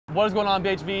What is going on,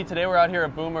 BHV? Today we're out here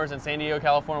at Boomers in San Diego,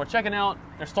 California. We're checking out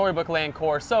their Storybookland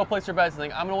course. So place your bets. I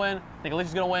think I'm gonna win. I think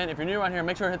Alicia's gonna win. If you're new around here,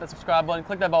 make sure to hit that subscribe button,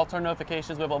 click that bell, turn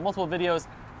notifications. We have multiple videos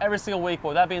every single week. But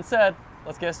with that being said,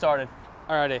 let's get started.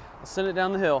 Alrighty, let's send it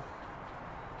down the hill.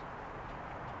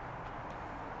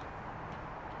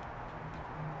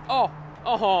 Oh,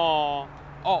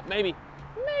 maybe.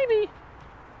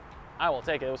 I will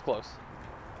take it. It was close.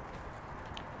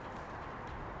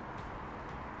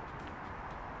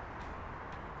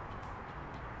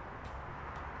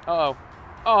 Uh-oh.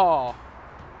 Oh.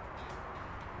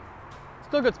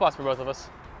 Still good spots for both of us.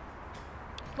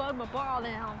 Slowed my ball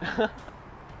down.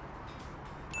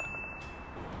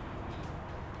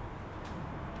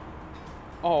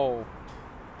 Oh.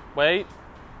 Wait.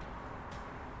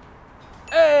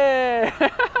 Hey!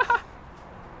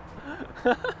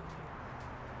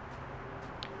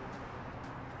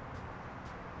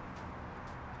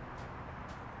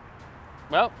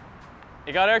 Well,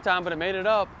 it got airtime, but it made it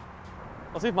up.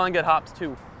 Let's see if mine get hops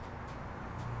too.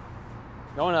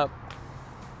 Going up.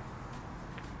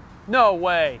 No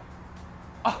way.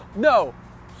 Oh, no.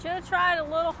 Should have tried a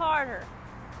little harder.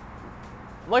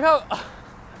 Like how,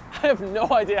 I have no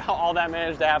idea how all that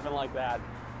managed to happen like that.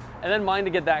 And then mine to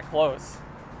get that close.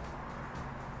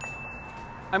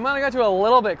 I might have got you a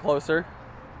little bit closer.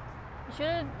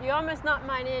 You almost knocked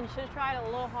mine in. Should have tried a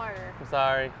little harder. I'm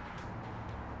sorry.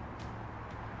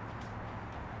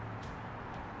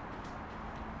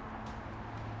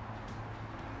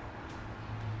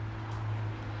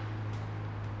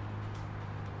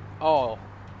 Oh.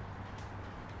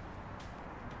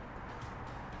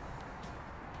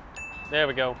 There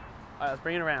we go. All right, let's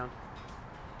bring it around.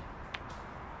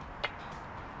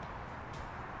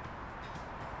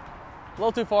 A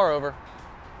little too far over.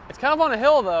 It's kind of on a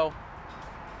hill though.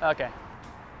 Okay.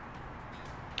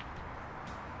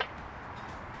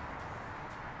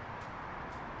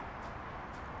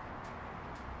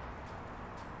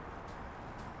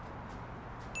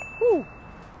 Whew.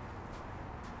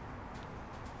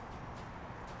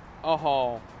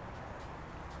 Oh.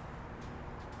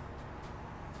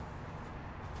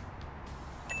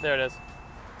 There it is.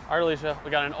 All right, Alicia, we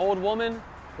got an old woman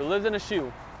who lives in a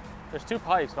shoe. There's two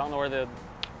pipes, but I don't know where they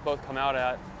both come out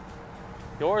at.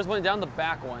 Yours went down the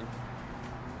back one.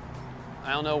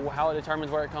 I don't know how it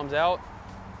determines where it comes out.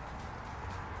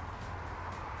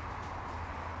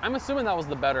 I'm assuming that was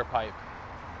the better pipe.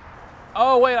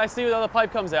 Oh wait, I see where the other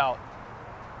pipe comes out.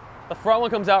 The front one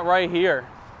comes out right here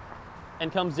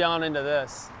and comes down into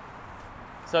this.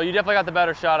 So you definitely got the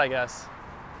better shot, I guess.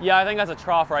 Yeah, I think that's a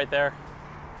trough right there.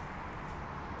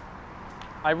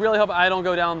 I really hope I don't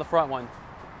go down the front one.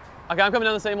 Okay, I'm coming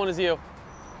down the same one as you.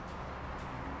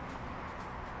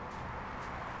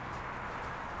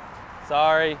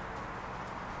 Sorry.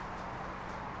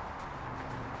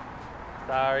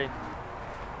 Sorry.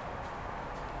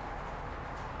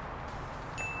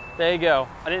 There you go.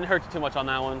 I didn't hurt you too much on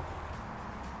that one.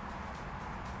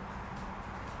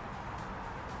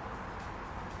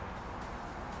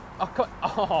 Oh, come on.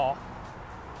 Oh.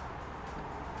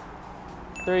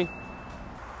 3.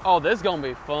 Oh, this is gonna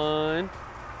be fun.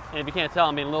 And if you can't tell,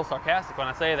 I'm being a little sarcastic when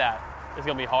I say that. It's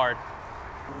gonna be hard.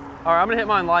 All right, I'm gonna hit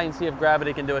mine light and see if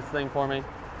gravity can do its thing for me.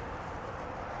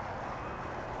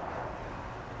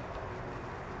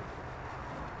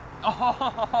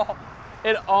 Oh,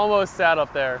 it almost sat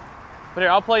up there. But here,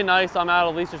 I'll play nice. So I'm out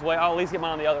of Alicia's way. I'll at least get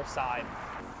mine on the other side.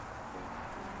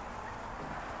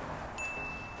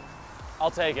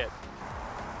 I'll take it.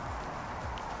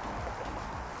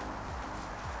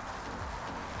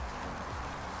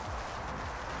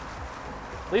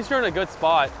 At least you're in a good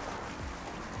spot.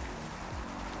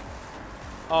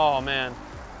 Oh man.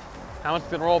 How much is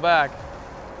it gonna roll back?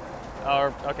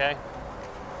 Oh, okay.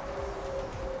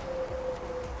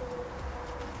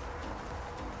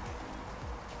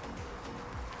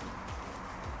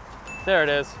 There it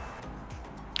is.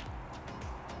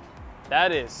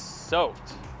 That is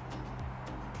soaked.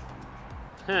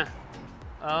 Huh.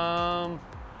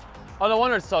 Oh, no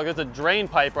wonder it's soaked. It's a drain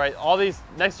pipe, right? All these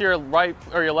next to your right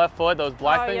or your left foot, those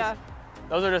black things, yeah.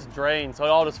 Those are just drains, so it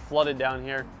all just flooded down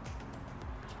here.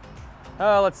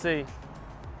 Let's see.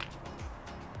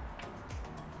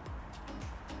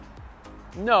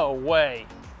 No way.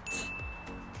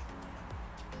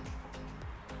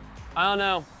 I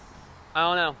don't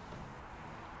know.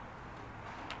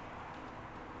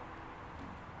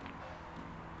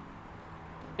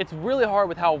 It's really hard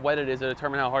with how wet it is to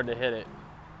determine how hard to hit it.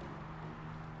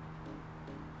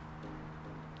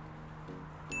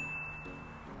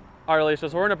 All right, Alicia,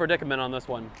 so we're in a predicament on this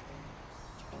one.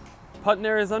 Putting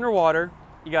there is underwater.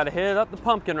 You got to hit it up the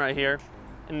pumpkin right here,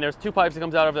 and there's 2 pipes that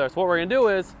comes out over there. So what we're gonna do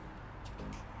is,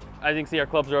 as you can see, our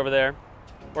clubs are over there.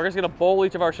 We're just gonna bowl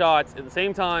each of our shots at the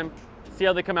same time, see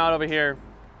how they come out over here.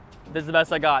 This is the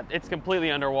best I got. It's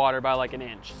completely underwater by like an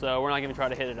inch, so we're not gonna try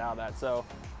to hit it out of that. So,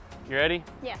 you ready?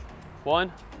 Yeah.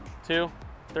 1, 2,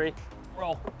 3,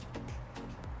 roll.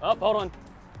 Oh, hold on.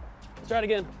 Let's try it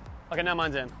again. Okay, now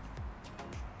mine's in.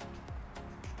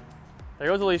 There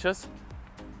goes Alicia's.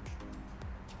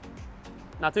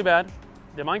 Not too bad.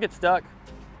 Did mine get stuck?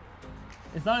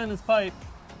 It's not in this pipe.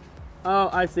 Oh,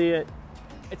 I see it.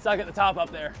 It's stuck at the top up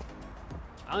there.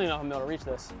 I don't even know if I'm able to reach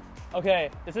this. Okay,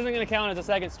 this isn't gonna count as a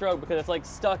second stroke because it's like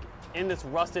stuck in this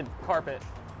rusted carpet.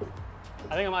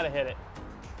 I think I might have hit it.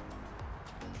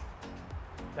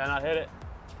 Did I not hit it?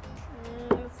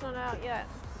 It's not out yet.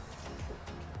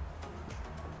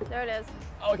 There it is.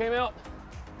 Oh, it came out?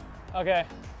 Okay.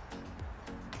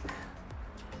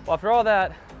 Well, after all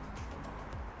that,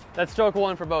 that's stroke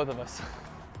 1 for both of us.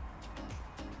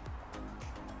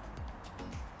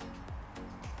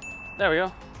 There we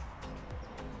go.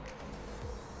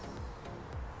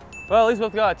 Well, at least we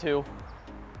both got 2.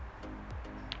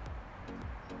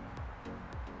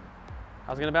 I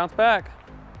was gonna bounce back.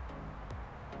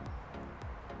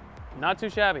 Not too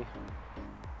shabby.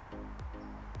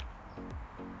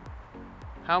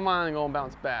 How am I gonna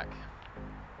bounce back?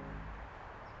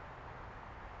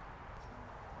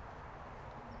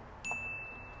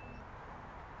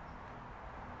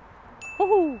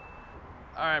 Woohoo!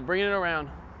 All right, bringing it around.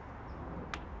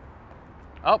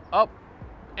 Up, up,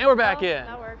 and we're back in.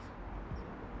 That works.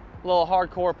 A little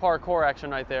hardcore parkour action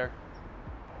right there.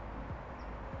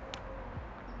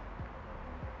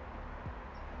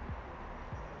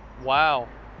 Wow.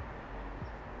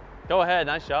 Go ahead,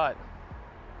 nice shot.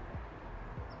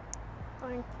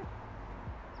 Thank you.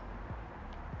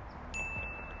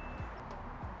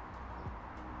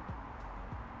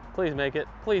 Please make it,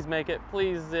 please make it,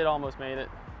 please, it almost made it.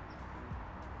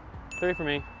 3 for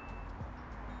me.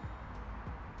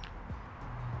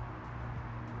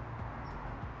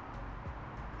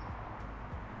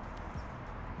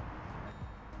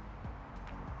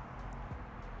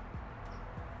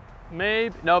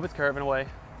 Maybe, nope, it's curving away.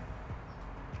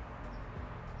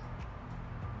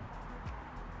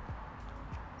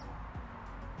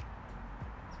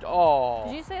 Oh.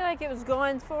 Did you say like it was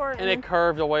going for it? And it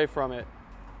curved away from it.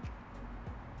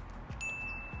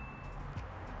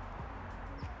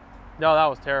 No, that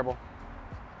was terrible.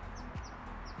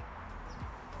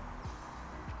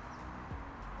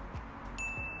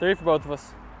 Three for both of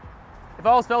us. If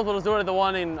all else fails, we'll just do it at the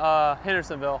one in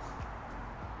Hendersonville.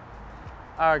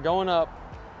 All right, going up.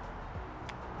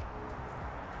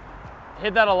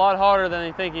 Hit that a lot harder than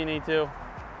you think you need to.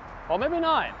 Well, maybe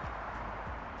not.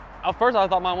 At first, I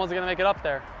thought mine wasn't gonna make it up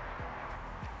there.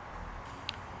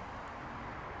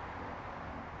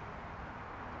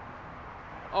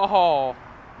 Oh.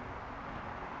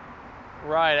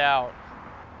 Right out.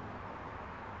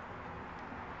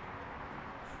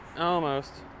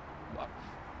 Almost.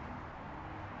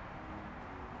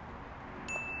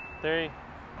 3.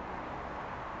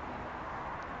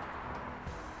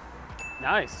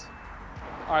 Nice.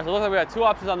 All right, so it looks like we got 2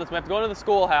 options on this. We have to go into the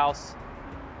schoolhouse.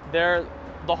 The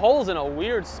hole's in a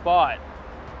weird spot.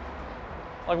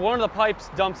 Like one of the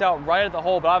pipes dumps out right at the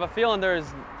hole, but I have a feeling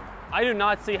I do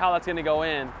not see how that's gonna go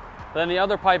in. But then the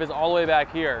other pipe is all the way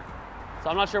back here. So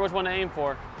I'm not sure which one to aim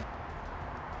for.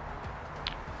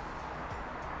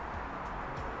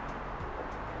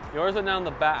 Yours went down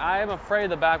the back. I am afraid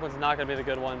the back one's not gonna be the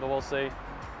good one, but we'll see.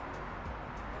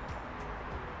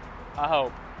 I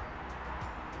hope.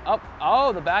 Up.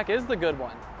 Oh, the back is the good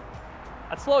one.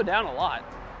 That slowed down a lot.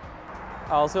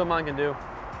 I'll see what mine can do.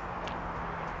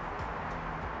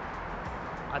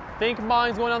 I think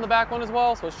mine's going down the back one as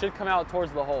well, so it should come out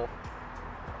towards the hole.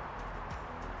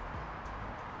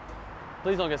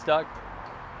 Please don't get stuck.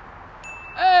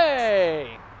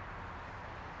 Hey!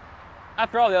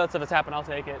 After all the other stuff that's happened, I'll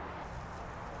take it.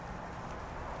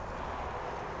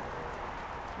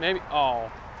 Maybe,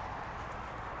 oh.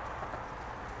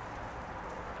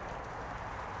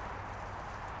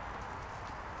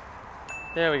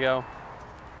 There we go.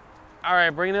 All right,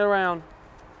 bringing it around.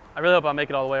 I really hope I make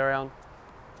it all the way around.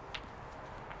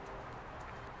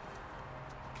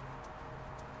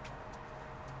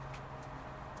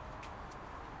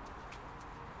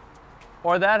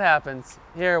 Or that happens.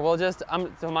 Here, we'll just,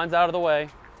 so mine's out of the way.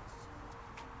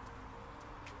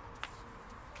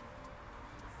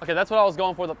 Okay, that's what I was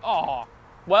going for. Oh,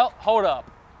 well, hold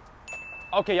up.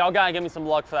 Okay, y'all gotta give me some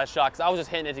luck for that shot, because I was just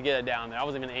hitting it to get it down there. I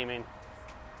wasn't even aiming.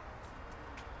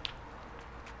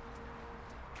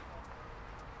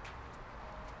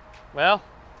 Well,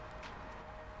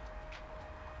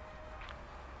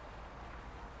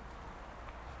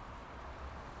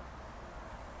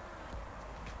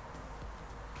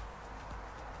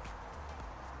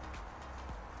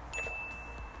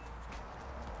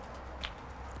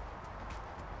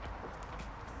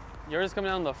 Yours is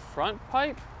coming down the front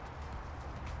pipe?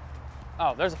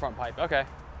 Oh, there's a front pipe, okay.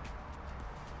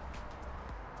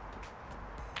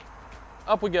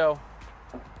 Up we go.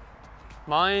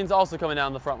 Mine's also coming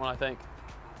down the front one, I think.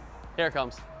 Here it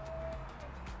comes.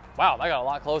 Wow, that got a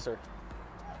lot closer.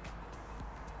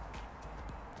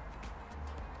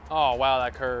 Oh, wow,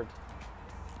 that curved.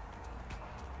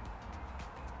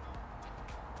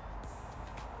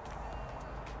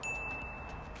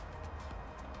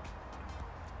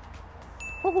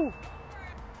 Woohoo!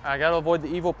 I gotta avoid the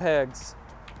evil pegs.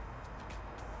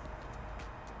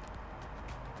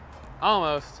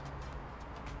 Almost.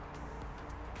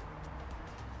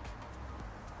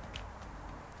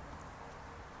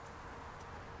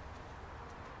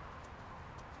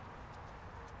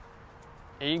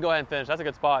 Yeah, you can go ahead and finish. That's a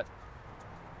good spot.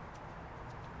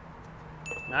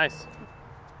 Nice.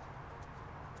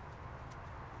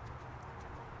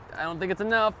 I don't think it's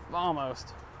enough.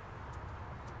 Almost.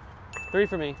 3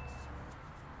 for me.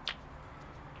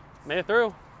 Made it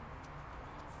through.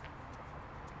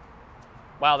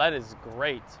 Wow, that is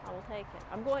great. I will take it.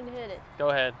 I'm going to hit it. Go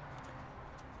ahead.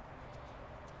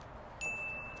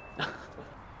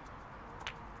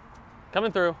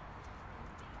 Coming through.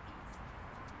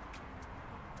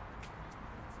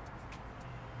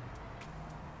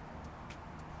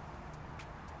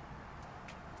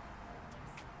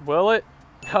 Will it?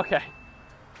 Okay.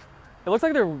 It looks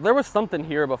like there was something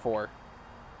here before.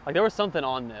 Like there was something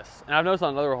on this. And I've noticed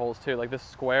on other holes too, like this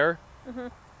square.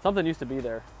 Something used to be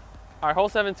there. All right, hole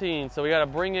 17. So we gotta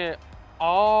bring it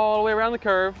all the way around the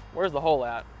curve. Where's the hole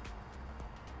at?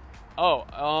 Oh,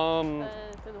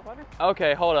 through the water?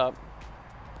 Okay, hold up.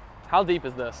 How deep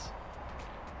is this?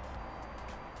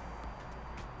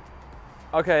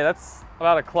 Okay, that's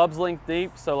about a club's length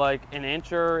deep. So like an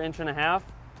inch or inch and a half.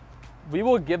 We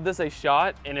will give this a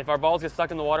shot, and if our balls get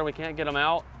stuck in the water and we can't get them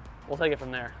out, we'll take it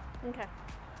from there. Okay.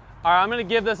 All right, I'm gonna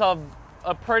give this a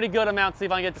pretty good amount to see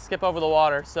if I can get to skip over the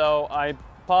water, so I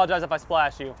apologize if I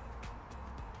splash you.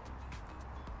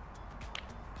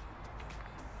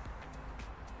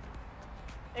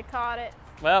 It caught it.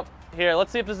 Well, here,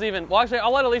 let's see if this is even, well actually,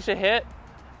 I'll let Alicia hit,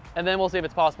 and then we'll see if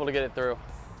it's possible to get it through.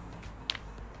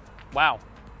 Wow.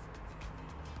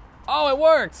 Oh, it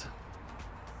worked!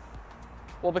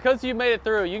 Well, because you made it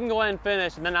through, you can go ahead and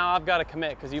finish, and then now I've got to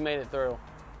commit because you made it through.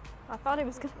 I thought he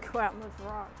was going to go out in those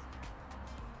rocks.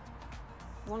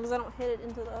 As long as I don't hit it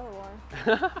into the other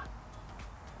water.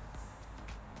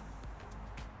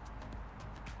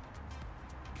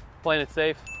 Playing it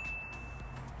safe.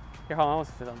 Here, hold on, I want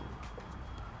to see something.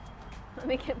 Let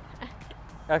me get back.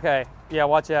 Okay, yeah,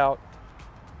 watch out.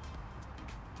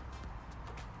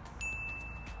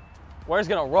 We're just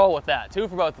going to roll with that. 2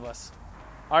 for both of us.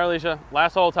 All right, Alicia,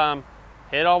 last hole time.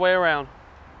 Hit all the way around.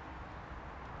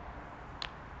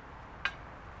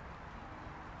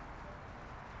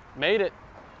 Made it.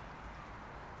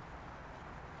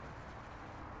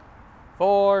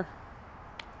 4.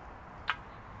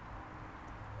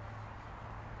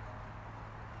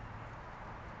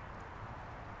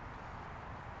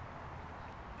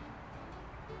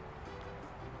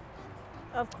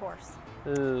 Of course.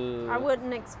 Ooh. I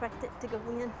wouldn't expect it to go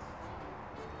in.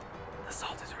 The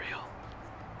salt is real.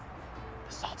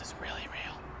 The salt is really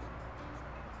real.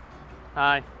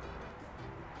 Hi.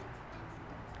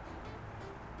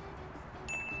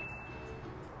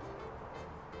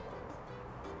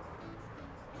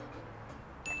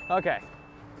 Okay.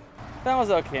 That was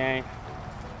okay.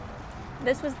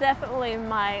 This was definitely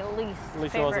my least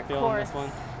Alicia favorite wasn't feeling course. this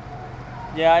one.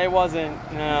 Yeah, it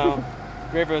wasn't. No.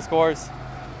 Great for the scores.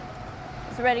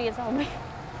 As ready as I'll be.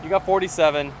 You got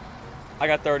 47. I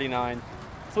got 39.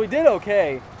 So we did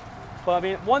okay. But I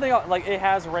mean, one thing, like, it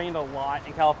has rained a lot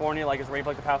in California. Like, it's rained for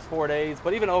like the past 4 days.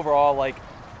 But even overall, like,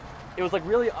 it was like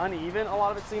really uneven, a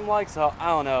lot of it seemed like. So I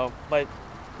don't know. But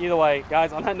either way,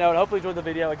 guys, on that note, hopefully you enjoyed the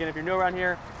video. Again, if you're new around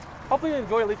here, hopefully you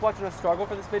enjoyed at least watching us struggle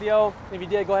for this video. If you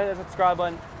did, go ahead and hit the subscribe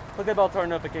button. Click that bell to turn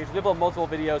notifications. We upload multiple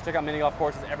videos. Check out mini golf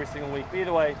courses every single week. But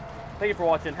either way, thank you for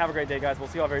watching. Have a great day, guys. We'll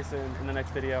see you all very soon in the next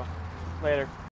video. Later.